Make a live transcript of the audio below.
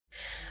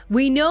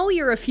We know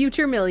you're a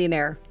future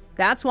millionaire.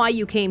 That's why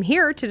you came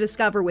here to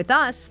discover with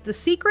us the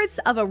secrets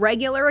of a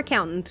regular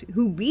accountant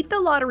who beat the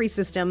lottery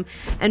system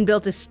and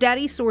built a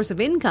steady source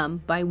of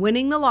income by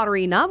winning the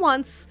lottery not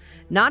once,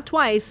 not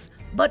twice,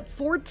 but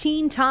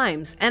 14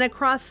 times and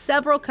across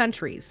several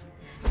countries.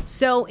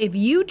 So if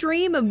you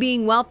dream of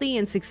being wealthy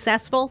and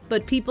successful,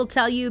 but people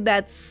tell you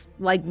that's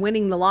like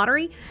winning the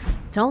lottery,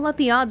 don't let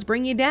the odds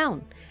bring you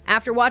down.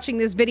 After watching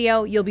this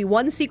video, you'll be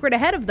one secret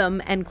ahead of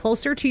them and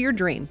closer to your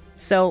dream.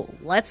 So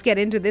let's get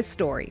into this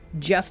story.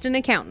 Just an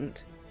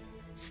accountant.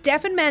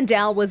 Stefan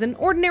Mandel was an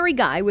ordinary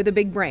guy with a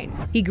big brain.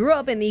 He grew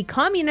up in the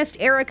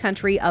communist-era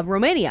country of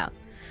Romania,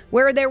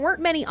 where there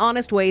weren't many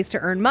honest ways to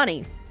earn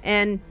money,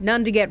 and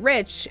none to get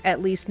rich,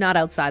 at least not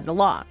outside the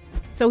law.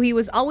 So he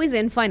was always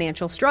in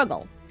financial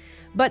struggle.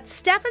 But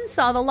Stefan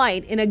saw the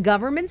light in a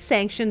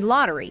government-sanctioned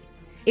lottery.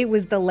 It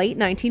was the late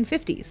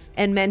 1950s,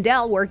 and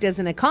Mandel worked as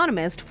an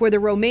economist for the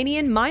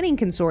Romanian Mining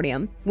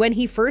Consortium when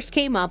he first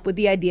came up with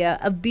the idea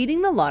of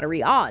beating the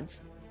lottery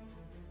odds.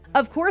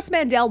 Of course,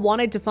 Mandel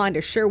wanted to find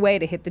a sure way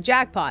to hit the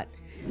jackpot,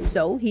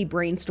 so he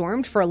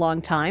brainstormed for a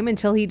long time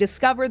until he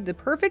discovered the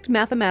perfect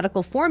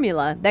mathematical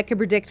formula that could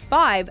predict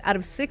 5 out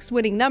of 6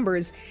 winning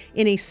numbers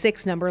in a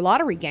 6-number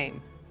lottery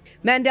game.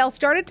 Mandel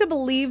started to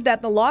believe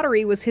that the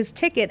lottery was his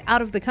ticket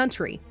out of the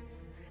country.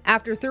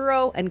 After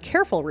thorough and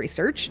careful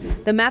research,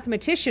 the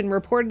mathematician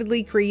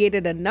reportedly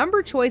created a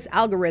number choice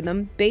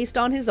algorithm based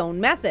on his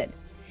own method.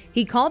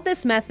 He called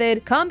this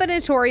method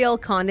combinatorial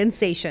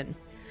condensation.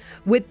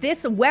 With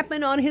this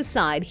weapon on his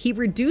side, he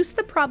reduced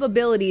the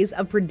probabilities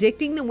of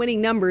predicting the winning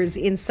numbers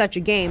in such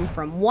a game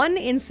from 1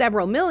 in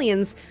several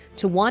millions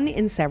to 1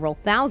 in several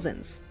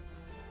thousands,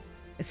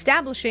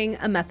 establishing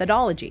a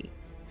methodology.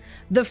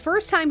 The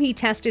first time he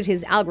tested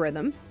his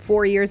algorithm,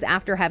 4 years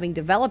after having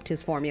developed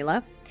his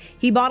formula,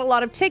 he bought a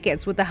lot of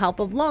tickets with the help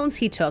of loans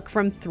he took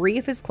from 3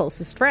 of his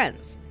closest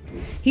friends.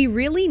 He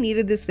really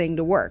needed this thing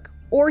to work,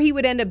 or he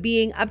would end up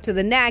being up to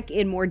the neck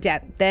in more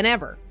debt than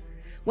ever.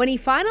 When he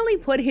finally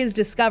put his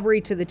discovery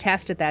to the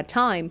test at that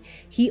time,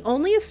 he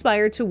only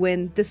aspired to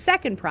win the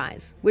second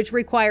prize, which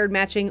required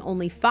matching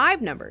only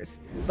 5 numbers.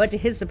 But to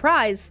his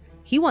surprise,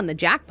 he won the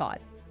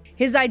jackpot.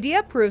 His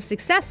idea proved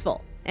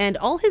successful, and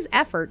all his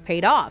effort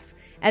paid off,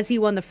 as he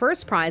won the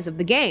first prize of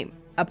the game,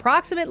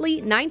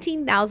 approximately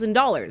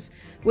 $19,000,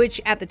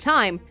 which at the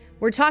time,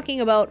 we're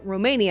talking about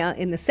Romania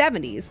in the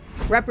 70s,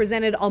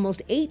 represented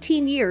almost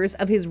 18 years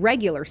of his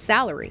regular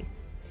salary.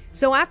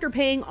 So after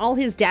paying all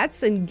his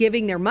debts and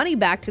giving their money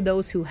back to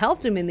those who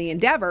helped him in the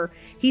endeavor,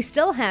 he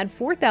still had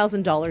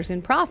 $4,000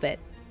 in profit,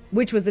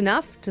 which was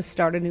enough to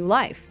start a new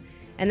life.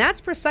 And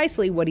that's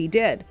precisely what he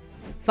did.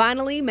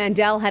 Finally,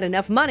 Mandel had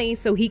enough money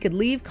so he could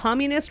leave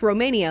communist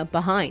Romania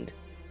behind.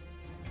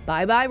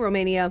 Bye-bye,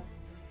 Romania.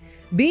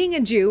 Being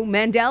a Jew,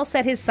 Mandel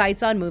set his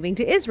sights on moving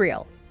to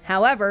Israel.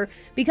 However,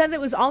 because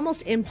it was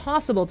almost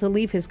impossible to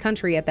leave his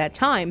country at that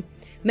time,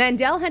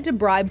 Mandel had to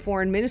bribe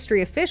foreign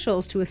ministry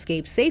officials to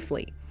escape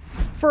safely.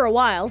 For a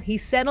while, he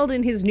settled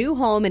in his new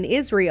home in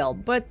Israel,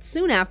 but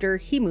soon after,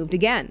 he moved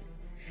again.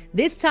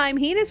 This time,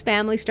 he and his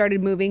family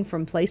started moving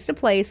from place to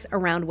place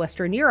around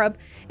Western Europe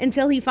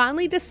until he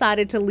finally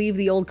decided to leave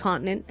the old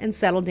continent and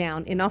settle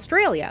down in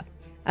Australia,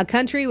 a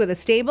country with a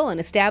stable and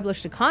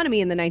established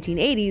economy in the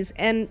 1980s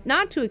and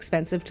not too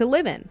expensive to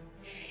live in.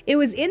 It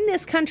was in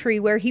this country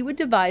where he would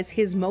devise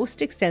his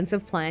most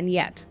extensive plan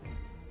yet.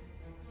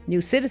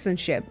 New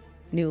citizenship,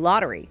 new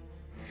lottery.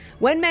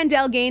 When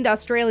Mandel gained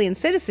Australian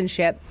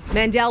citizenship,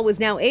 Mandel was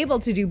now able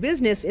to do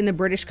business in the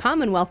British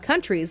Commonwealth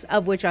countries,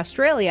 of which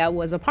Australia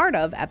was a part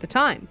of at the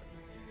time.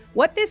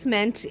 What this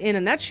meant, in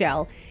a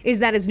nutshell, is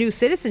that his new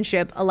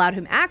citizenship allowed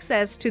him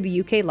access to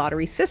the UK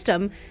lottery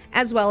system,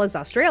 as well as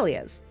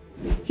Australia's.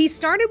 He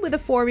started with a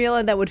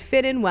formula that would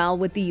fit in well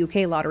with the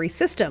UK lottery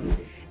system,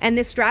 and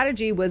this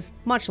strategy was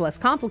much less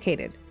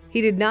complicated.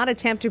 He did not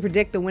attempt to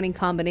predict the winning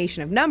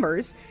combination of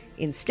numbers.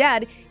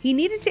 Instead, he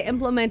needed to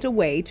implement a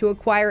way to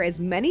acquire as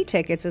many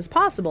tickets as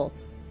possible.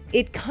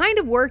 It kind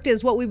of worked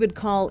as what we would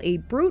call a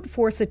brute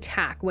force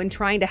attack when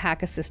trying to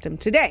hack a system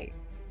today.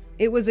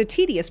 It was a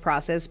tedious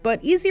process,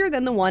 but easier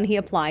than the one he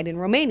applied in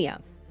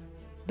Romania.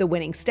 The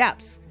winning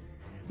steps.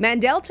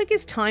 Mandel took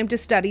his time to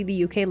study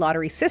the UK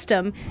lottery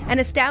system and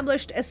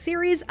established a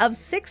series of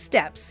 6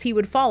 steps he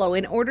would follow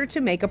in order to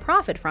make a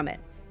profit from it.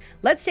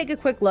 Let's take a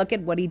quick look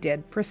at what he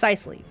did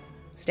precisely.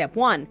 Step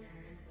 1.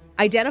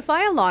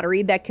 Identify a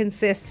lottery that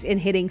consists in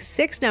hitting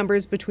 6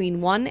 numbers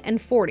between 1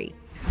 and 40.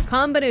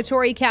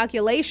 Combinatory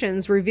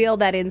calculations reveal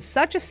that in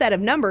such a set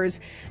of numbers,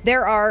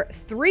 there are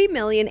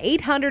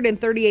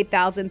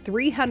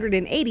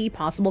 3,838,380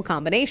 possible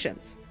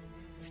combinations.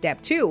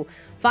 Step 2.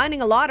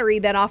 Finding a lottery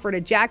that offered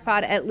a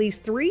jackpot at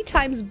least 3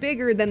 times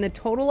bigger than the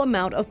total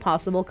amount of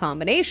possible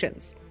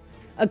combinations.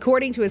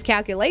 According to his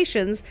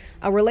calculations,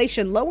 a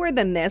relation lower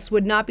than this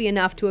would not be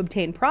enough to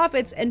obtain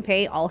profits and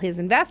pay all his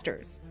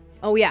investors.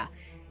 Oh yeah,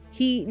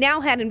 he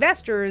now had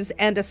investors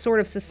and a sort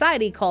of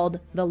society called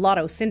the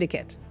Lotto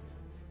Syndicate.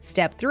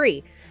 Step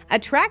 3.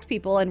 Attract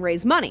people and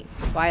raise money.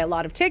 Buy a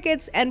lot of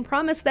tickets and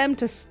promise them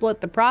to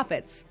split the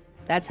profits.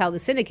 That's how the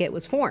syndicate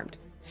was formed.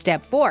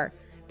 Step 4.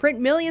 Print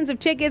millions of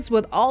tickets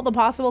with all the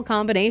possible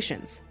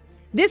combinations.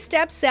 This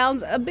step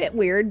sounds a bit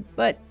weird,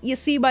 but you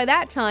see, by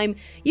that time,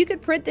 you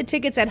could print the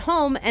tickets at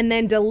home and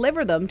then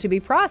deliver them to be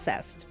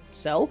processed.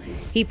 So,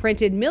 he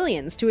printed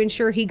millions to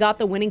ensure he got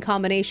the winning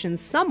combinations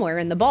somewhere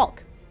in the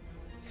bulk.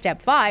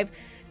 Step 5.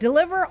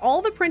 Deliver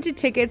all the printed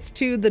tickets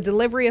to the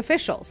delivery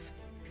officials.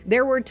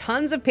 There were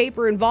tons of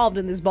paper involved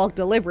in this bulk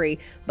delivery,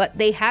 but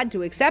they had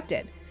to accept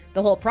it.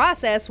 The whole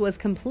process was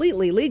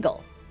completely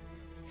legal.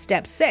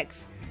 Step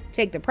 6.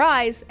 Take the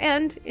prize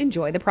and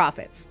enjoy the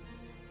profits.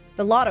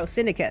 The Lotto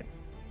Syndicate.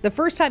 The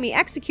first time he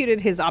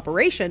executed his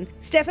operation,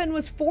 Stefan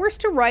was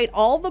forced to write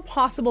all the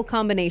possible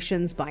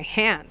combinations by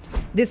hand.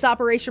 This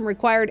operation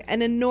required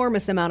an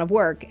enormous amount of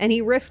work, and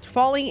he risked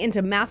falling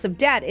into massive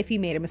debt if he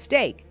made a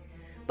mistake.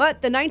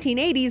 But the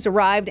 1980s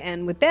arrived,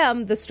 and with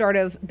them, the start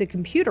of the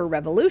computer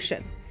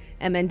revolution.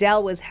 And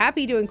Mandel was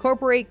happy to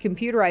incorporate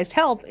computerized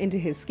help into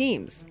his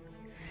schemes.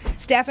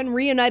 Stefan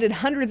reunited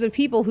hundreds of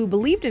people who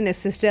believed in his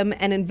system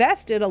and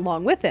invested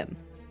along with him.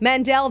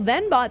 Mandel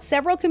then bought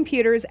several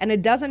computers and a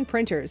dozen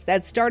printers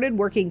that started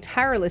working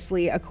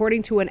tirelessly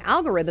according to an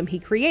algorithm he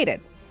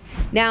created.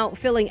 Now,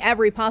 filling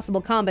every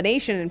possible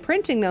combination and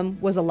printing them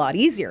was a lot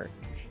easier.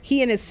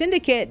 He and his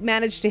syndicate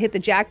managed to hit the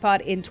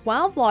jackpot in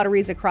 12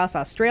 lotteries across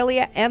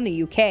Australia and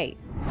the UK.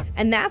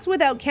 And that's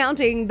without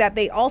counting that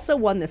they also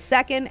won the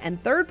second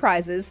and third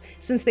prizes,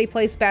 since they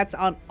placed bets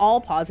on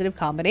all positive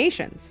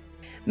combinations.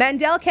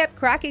 Mandel kept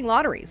cracking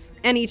lotteries,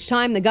 and each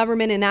time the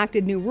government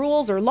enacted new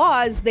rules or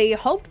laws they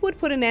hoped would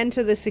put an end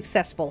to the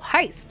successful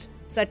heist,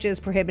 such as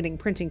prohibiting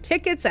printing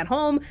tickets at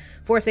home,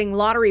 forcing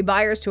lottery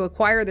buyers to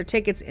acquire their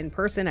tickets in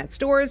person at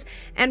stores,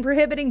 and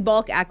prohibiting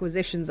bulk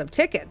acquisitions of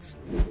tickets.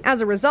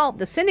 As a result,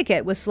 the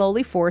syndicate was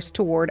slowly forced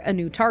toward a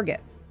new target: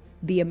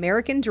 the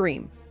American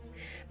dream.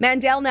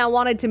 Mandel now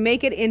wanted to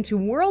make it into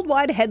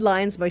worldwide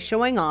headlines by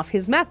showing off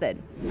his method.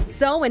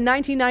 So in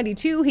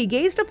 1992, he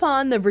gazed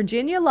upon the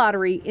Virginia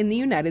lottery in the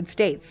United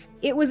States.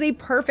 It was a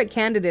perfect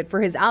candidate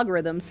for his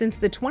algorithm, since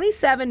the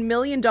 $27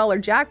 million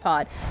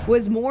jackpot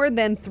was more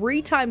than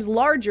 3 times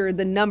larger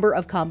the number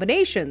of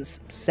combinations,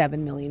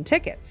 7 million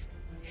tickets.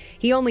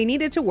 He only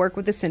needed to work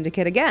with the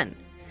syndicate again.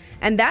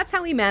 And that's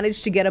how he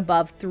managed to get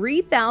above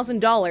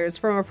 $3,000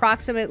 from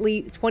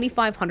approximately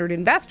 2,500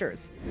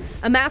 investors,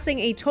 amassing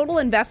a total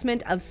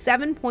investment of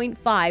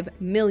 $7.5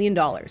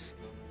 million.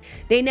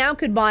 They now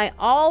could buy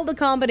all the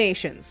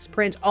combinations,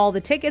 print all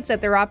the tickets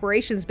at their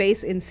operations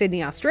base in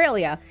Sydney,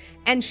 Australia,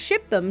 and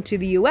ship them to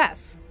the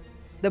US.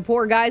 The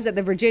poor guys at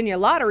the Virginia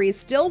lottery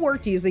still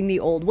worked using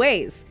the old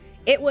ways.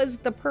 It was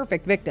the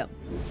perfect victim.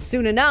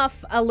 Soon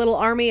enough, a little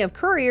army of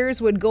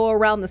couriers would go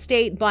around the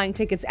state buying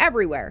tickets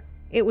everywhere.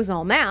 It was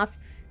all math.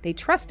 They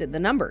trusted the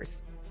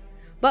numbers.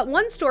 But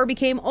one store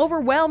became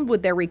overwhelmed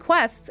with their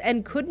requests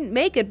and couldn't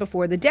make it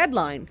before the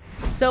deadline,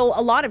 so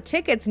a lot of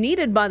tickets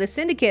needed by the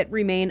syndicate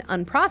remain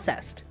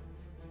unprocessed.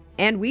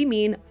 And we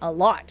mean a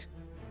lot.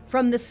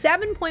 From the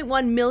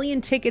 7.1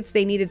 million tickets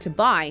they needed to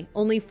buy,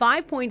 only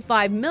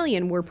 5.5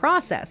 million were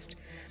processed.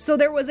 So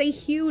there was a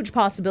huge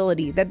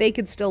possibility that they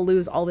could still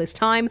lose all this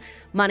time,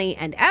 money,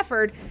 and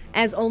effort,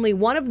 as only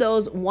one of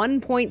those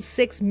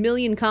 1.6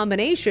 million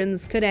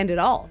combinations could end it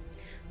all.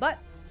 But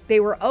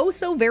they were oh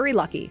so very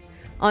lucky.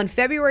 On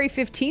February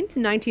 15th,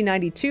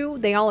 1992,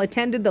 they all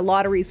attended the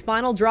lottery's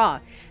final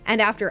draw,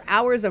 and after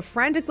hours of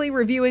frantically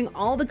reviewing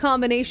all the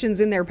combinations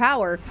in their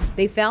power,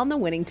 they found the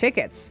winning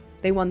tickets.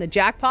 They won the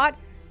jackpot,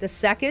 the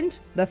second,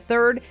 the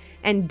third,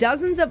 and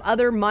dozens of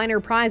other minor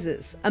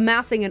prizes,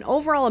 amassing an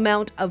overall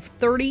amount of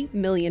 $30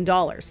 million.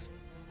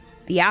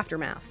 The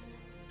aftermath.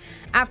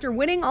 After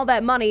winning all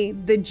that money,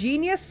 the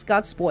genius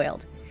got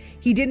spoiled.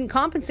 He didn't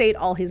compensate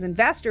all his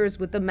investors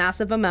with the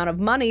massive amount of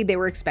money they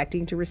were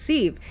expecting to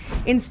receive.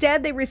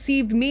 Instead, they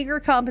received meager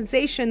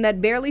compensation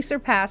that barely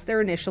surpassed their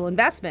initial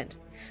investment.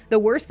 The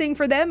worst thing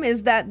for them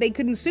is that they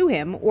couldn't sue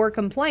him or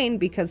complain,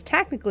 because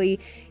technically,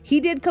 he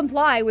did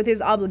comply with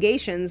his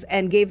obligations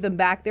and gave them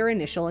back their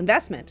initial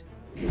investment.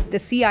 The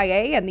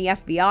CIA and the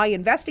FBI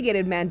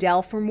investigated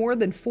Mandel for more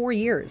than 4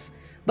 years,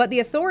 but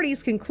the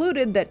authorities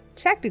concluded that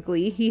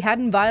technically he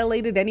hadn't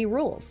violated any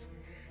rules.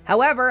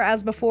 However,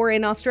 as before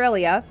in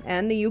Australia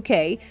and the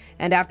UK,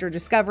 and after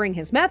discovering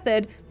his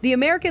method, the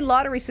American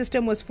lottery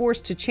system was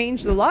forced to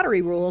change the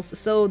lottery rules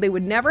so they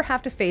would never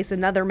have to face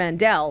another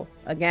Mandel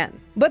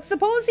again. But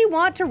suppose you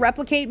want to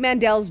replicate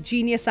Mandel's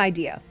genius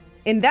idea.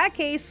 In that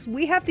case,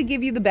 we have to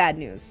give you the bad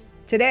news.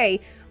 Today,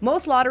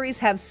 most lotteries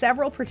have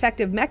several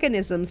protective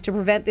mechanisms to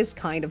prevent this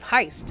kind of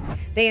heist.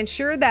 They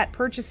ensure that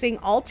purchasing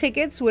all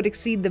tickets would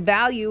exceed the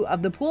value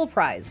of the pool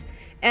prize,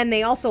 and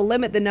they also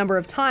limit the number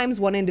of times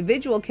one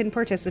individual can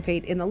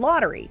participate in the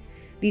lottery.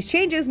 These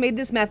changes made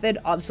this method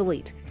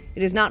obsolete.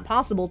 It is not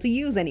possible to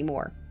use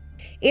anymore.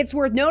 It's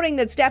worth noting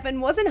that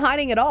Stefan wasn't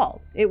hiding at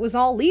all. It was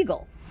all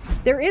legal.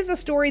 There is a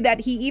story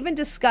that he even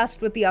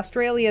discussed with the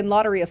Australian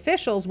lottery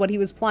officials what he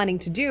was planning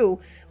to do,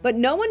 but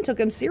no one took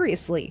him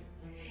seriously.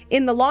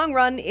 In the long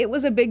run, it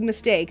was a big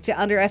mistake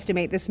to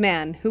underestimate this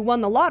man who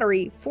won the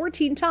lottery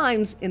 14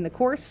 times in the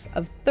course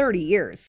of 30 years.